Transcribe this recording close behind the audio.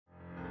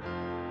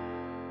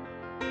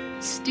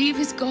Steve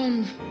is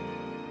gone.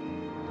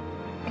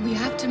 We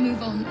have to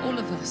move on, all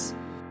of us.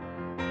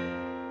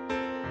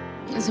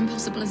 As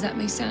impossible as that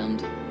may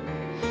sound,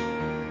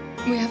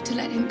 we have to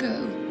let him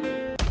go.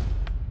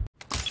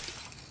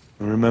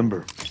 And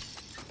remember,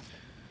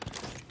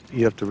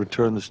 you have to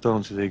return the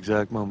stones to the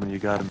exact moment you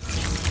got them.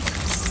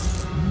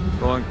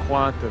 Going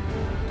quantum.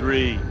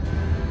 3,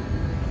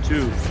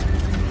 2,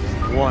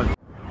 1.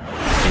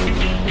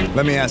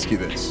 Let me ask you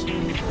this.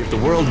 If the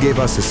world gave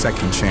us a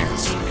second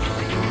chance,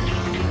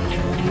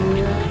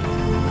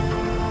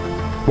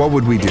 what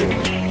would we do?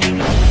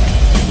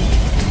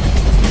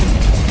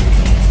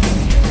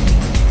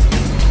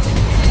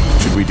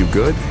 Should we do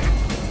good?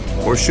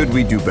 Or should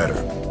we do better?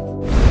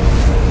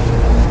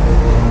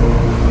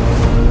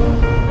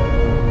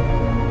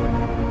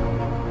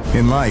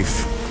 In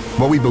life,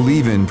 what we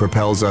believe in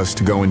propels us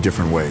to go in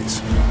different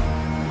ways.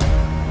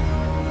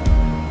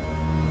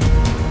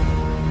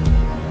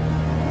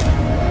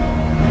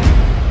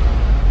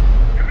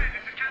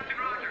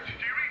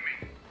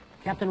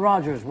 Captain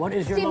Rogers, what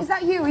is your... Steve, is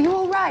that you? Are you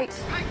all right?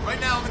 Right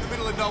now, I'm in the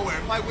middle of nowhere.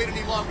 If I wait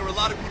any longer, a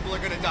lot of people are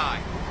gonna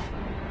die.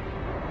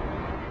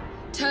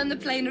 Turn the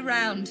plane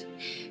around.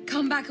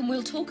 Come back and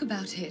we'll talk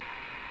about it.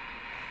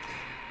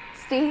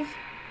 Steve?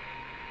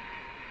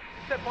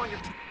 Step on your...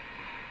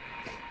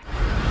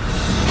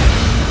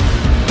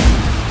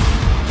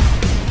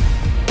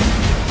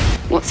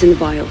 What's in the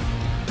vial?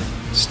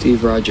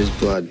 Steve Rogers'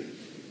 blood.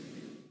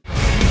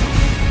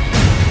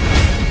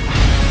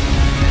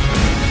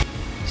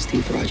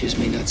 Steve Rogers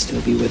may not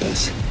still be with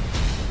us,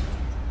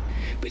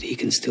 but he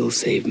can still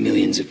save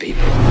millions of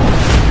people.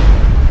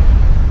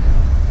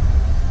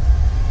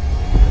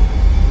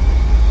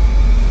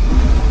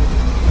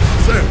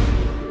 Sir,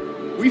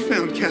 we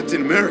found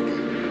Captain America.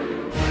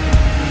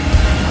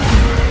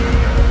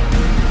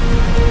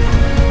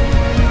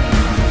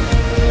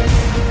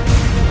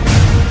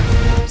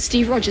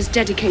 Steve Rogers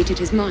dedicated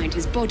his mind,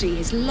 his body,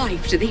 his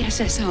life to the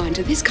SSR and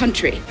to this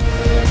country.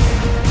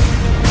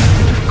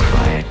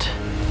 Quiet.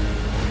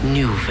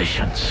 New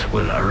visions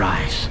will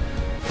arise.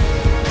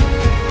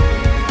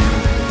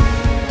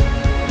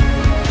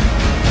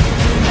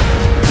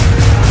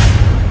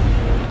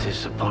 What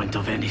is the point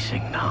of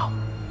anything now?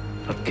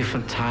 But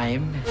given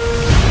time...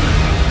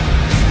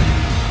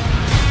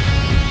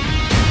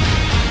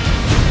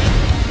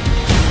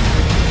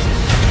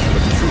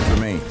 But the truth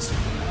remains.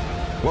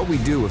 What we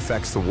do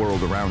affects the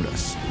world around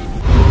us.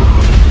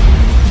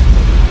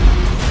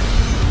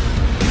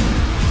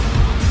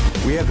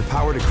 We have the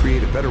power to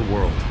create a better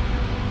world,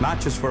 not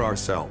just for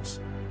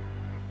ourselves,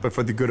 but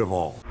for the good of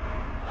all.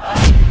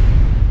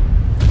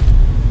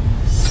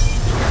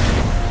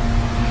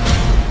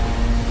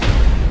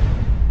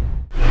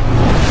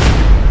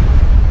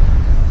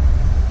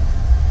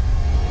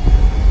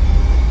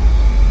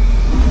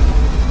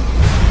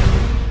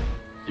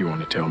 You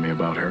want to tell me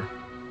about her?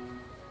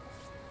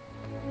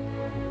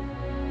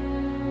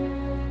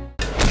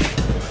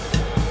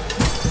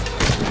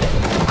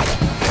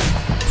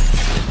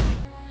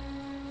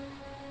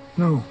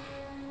 No.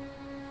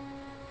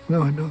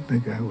 No, I don't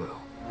think I will.